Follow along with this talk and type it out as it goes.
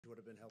would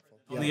have been helpful.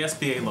 On the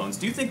SBA loans,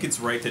 do you think it's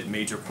right that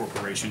major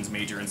corporations,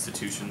 major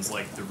institutions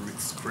like the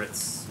Ruth's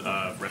Chris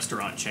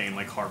restaurant chain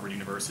like Harvard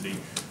University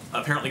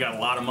apparently got a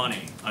lot of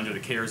money under the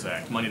CARES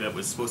Act, money that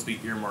was supposed to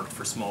be earmarked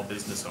for small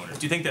business owners?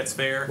 Do you think that's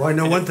fair? Well, I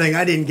know one thing,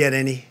 I didn't get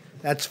any.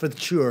 That's for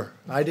sure.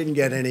 I didn't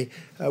get any.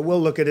 We'll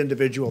look at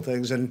individual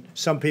things, and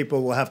some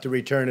people will have to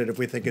return it if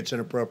we think it's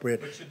inappropriate.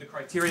 But should the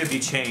criteria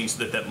be changed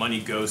that that money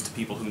goes to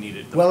people who need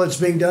it? Well, it's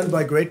being done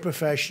by great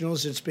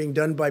professionals. It's being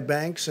done by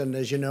banks, and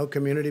as you know,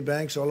 community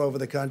banks all over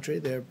the country.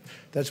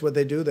 That's what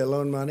they do. They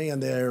loan money,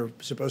 and they're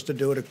supposed to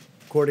do it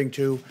according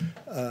to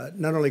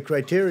not only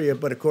criteria,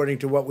 but according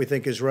to what we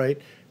think is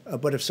right.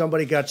 But if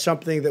somebody got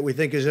something that we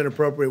think is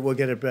inappropriate, we'll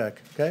get it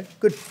back. Okay?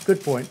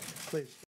 Good point. Please.